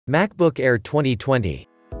MacBook Air 2020.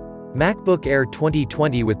 MacBook Air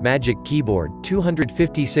 2020 with Magic Keyboard,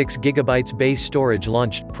 256GB base storage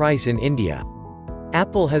launched, price in India.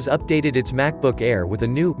 Apple has updated its MacBook Air with a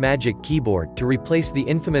new Magic Keyboard to replace the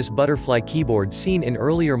infamous butterfly keyboard seen in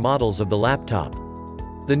earlier models of the laptop.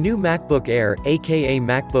 The new MacBook Air, aka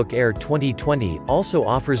MacBook Air 2020, also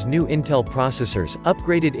offers new Intel processors,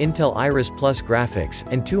 upgraded Intel Iris Plus graphics,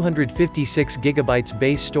 and 256GB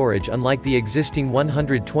base storage unlike the existing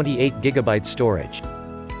 128GB storage.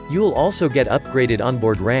 You'll also get upgraded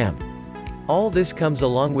onboard RAM. All this comes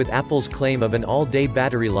along with Apple's claim of an all-day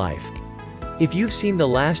battery life. If you've seen the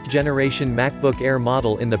last generation MacBook Air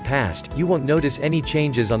model in the past, you won't notice any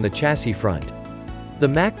changes on the chassis front. The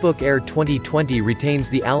MacBook Air 2020 retains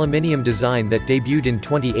the aluminium design that debuted in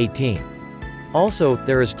 2018. Also,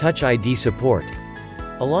 there is Touch ID support.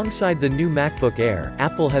 Alongside the new MacBook Air,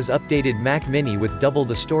 Apple has updated Mac Mini with double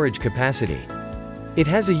the storage capacity. It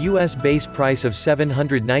has a US base price of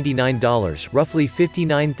 $799, roughly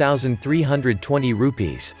 59,320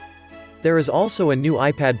 rupees. There is also a new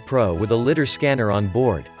iPad Pro with a lidar scanner on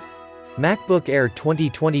board. MacBook Air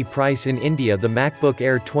 2020 price in India. The MacBook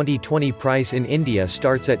Air 2020 price in India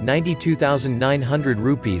starts at 92,900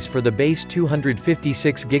 rupees for the base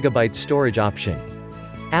 256GB storage option.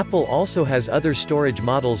 Apple also has other storage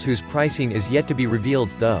models whose pricing is yet to be revealed,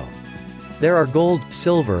 though. There are gold,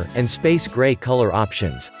 silver, and space gray color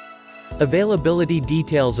options. Availability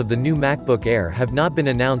details of the new MacBook Air have not been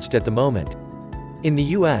announced at the moment. In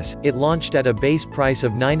the US, it launched at a base price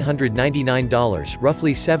of $999,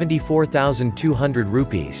 roughly 74,200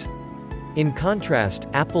 rupees. In contrast,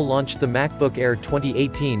 Apple launched the MacBook Air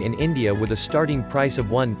 2018 in India with a starting price of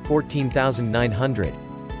 $14,900.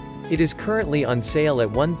 It is currently on sale at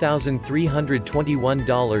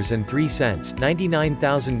 $1,321.03,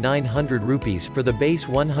 99,900 rupees for the base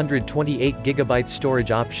 128GB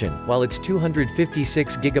storage option, while its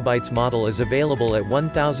 256GB model is available at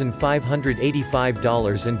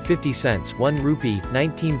 $1,585.50, 1 rupee,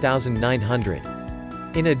 19,900.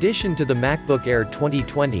 In addition to the MacBook Air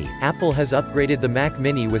 2020, Apple has upgraded the Mac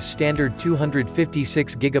Mini with standard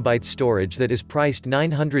 256GB storage that is priced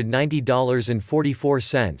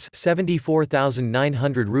 $990.44,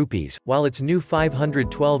 74,900 rupees, while its new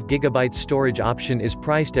 512GB storage option is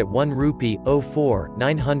priced at 1 rupee, 04,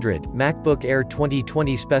 900. MacBook Air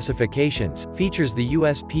 2020 specifications features the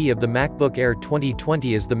USP of the MacBook Air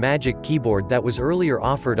 2020 is the Magic Keyboard that was earlier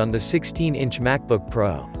offered on the 16-inch MacBook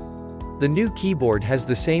Pro. The new keyboard has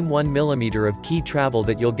the same 1mm of key travel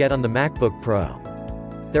that you'll get on the MacBook Pro.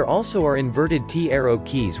 There also are inverted T-arrow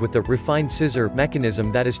keys with the refined scissor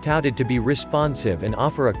mechanism that is touted to be responsive and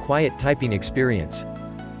offer a quiet typing experience.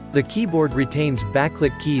 The keyboard retains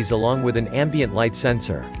backlit keys along with an ambient light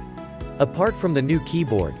sensor. Apart from the new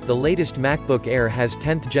keyboard, the latest MacBook Air has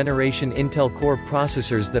 10th generation Intel Core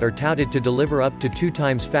processors that are touted to deliver up to 2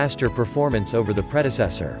 times faster performance over the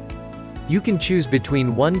predecessor. You can choose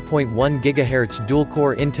between 1.1 GHz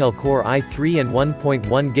dual-core Intel Core i3 and 1.1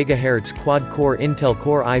 GHz quad-core Intel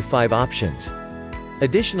Core i5 options.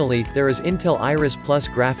 Additionally, there is Intel Iris Plus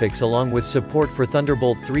graphics along with support for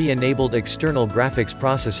Thunderbolt 3-enabled external graphics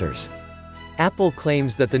processors. Apple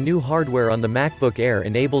claims that the new hardware on the MacBook Air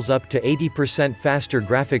enables up to 80% faster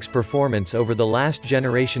graphics performance over the last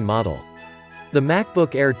generation model. The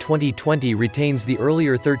MacBook Air 2020 retains the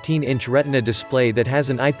earlier 13-inch Retina display that has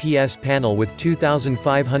an IPS panel with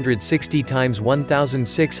 2560 x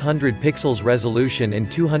 1600 pixels resolution and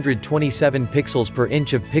 227 pixels per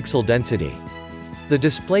inch of pixel density. The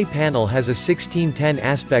display panel has a 16:10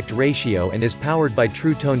 aspect ratio and is powered by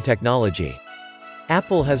True Tone technology.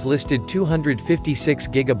 Apple has listed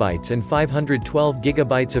 256GB and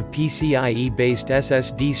 512GB of PCIe-based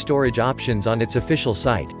SSD storage options on its official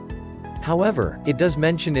site. However, it does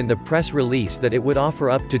mention in the press release that it would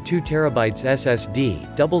offer up to 2TB SSD,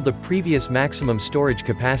 double the previous maximum storage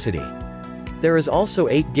capacity. There is also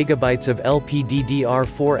 8GB of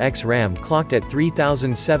LPDDR4X RAM clocked at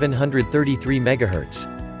 3733 MHz.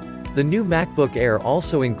 The new MacBook Air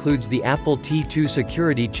also includes the Apple T2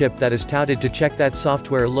 security chip that is touted to check that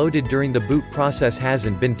software loaded during the boot process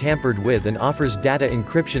hasn't been tampered with and offers data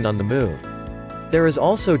encryption on the move. There is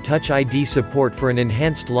also Touch ID support for an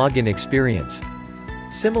enhanced login experience.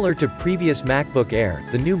 Similar to previous MacBook Air,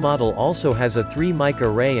 the new model also has a 3-mic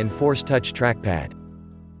array and Force Touch trackpad.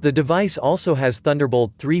 The device also has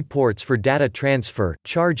Thunderbolt 3 ports for data transfer,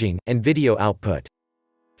 charging, and video output.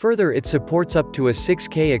 Further, it supports up to a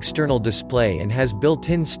 6K external display and has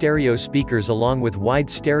built-in stereo speakers along with wide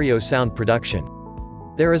stereo sound production.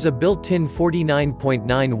 There is a built-in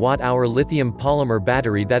 49.9 watt-hour lithium polymer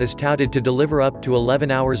battery that is touted to deliver up to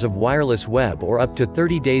 11 hours of wireless web or up to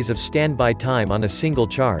 30 days of standby time on a single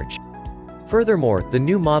charge. Furthermore, the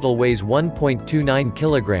new model weighs 1.29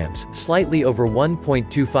 kilograms, slightly over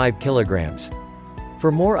 1.25 kilograms.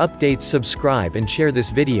 For more updates, subscribe and share this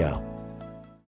video.